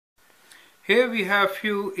Here we have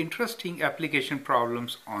few interesting application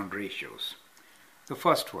problems on ratios. The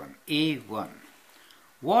first one, A1.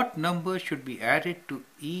 What number should be added to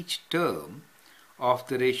each term of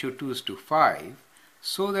the ratio 2:5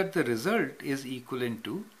 so that the result is equivalent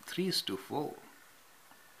to 3:4?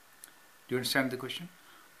 Do you understand the question?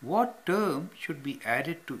 What term should be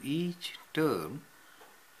added to each term?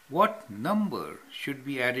 What number should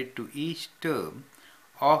be added to each term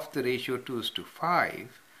of the ratio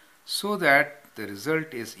 2:5 so that the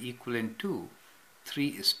result is equivalent to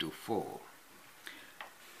 3:4?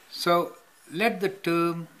 So let the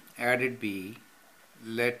term added be,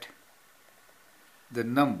 let the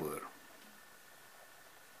number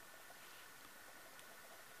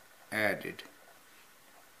added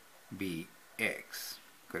be x,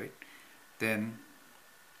 correct? Then,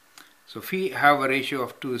 so if we have a ratio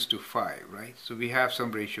of 2:5, right? So we have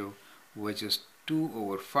some ratio which is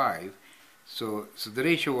 2/5. So the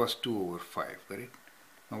ratio was 2/5, correct?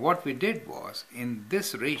 Now what we did was, in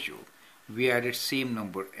this ratio, we added same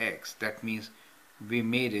number x. That means we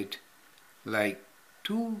made it like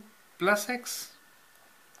 2 plus x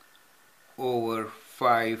over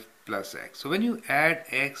 5 plus x. So when you add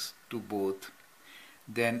x to both,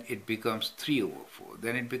 then it becomes 3/4.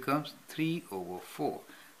 Then it becomes 3/4.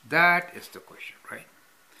 That is the question, right?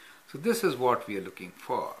 So this is what we are looking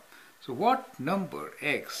for. So what number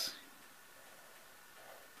x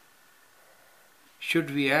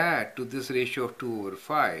should we add to this ratio of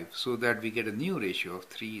 2/5 so that we get a new ratio of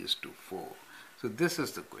 3:4? So this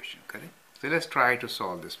is the question, correct? So let's try to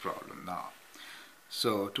solve this problem now.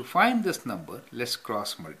 So to find this number, let's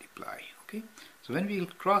cross multiply, okay? So when we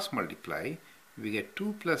cross multiply, we get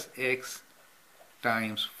 2 plus x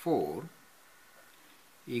times 4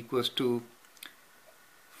 equals to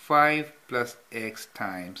 5 plus x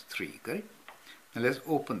times 3, correct? Now let's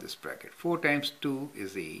open this bracket. 4 times 2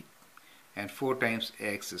 is 8 and 4 times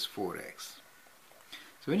x is 4x.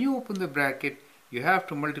 So when you open the bracket, you have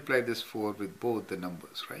to multiply this 4 with both the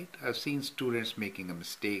numbers, right? I've seen students making a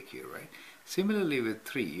mistake here, right? Similarly with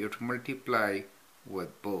 3, you have to multiply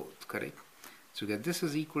with both, correct? So that this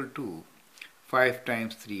is equal to 5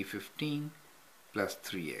 times 3, 15 plus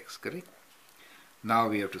 3x, correct? Now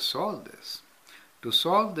we have to solve this. To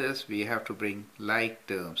solve this, we have to bring like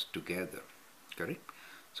terms together, correct?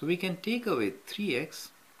 So we can take away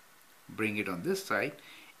 3x, bring it on this side,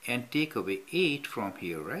 and take away 8 from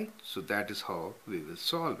here, right? So that is how we will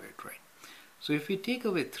solve it, right? So if we take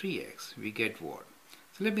away 3x, we get what?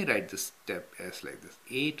 So let me write this step as like this.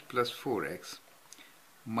 8 plus 4x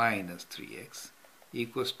minus 3x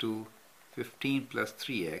equals to 15 plus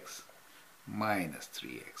 3x minus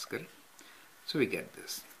 3x, correct? So we get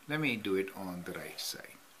this. Let me do it on the right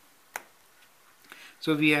side.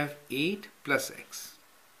 So we have 8 plus x.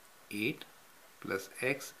 8 plus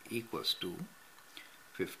x equals to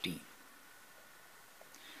 15.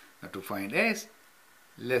 Now to find x,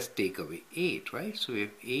 let's take away 8, right? So we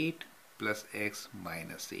have 8 plus x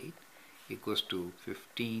minus 8 equals to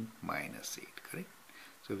 15 minus 8, correct?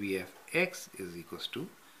 So we have x is equals to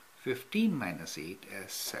 15 minus 8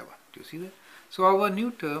 as 7. Do you see that? So our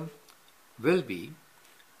new term will be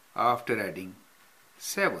after adding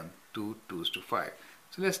 7 to 2:5.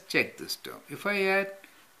 So let's check this term. If I add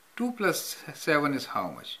 2 plus 7 is how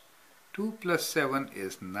much? 2 plus 7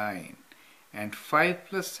 is 9 and 5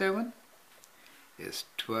 plus 7 is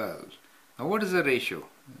 12. Now what is the ratio?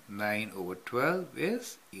 9/12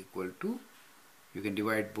 is equal to, you can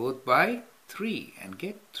divide both by 3 and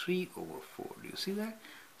get 3/4. Do you see that?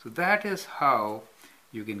 So that is how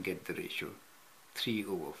you can get the ratio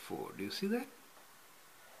 3/4. Do you see that?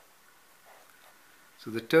 So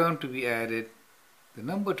the term to be added, the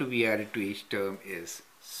number to be added to each term is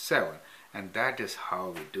 7, and that is how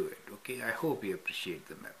we do it. Okay, I hope you appreciate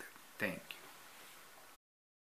the method. Thank you.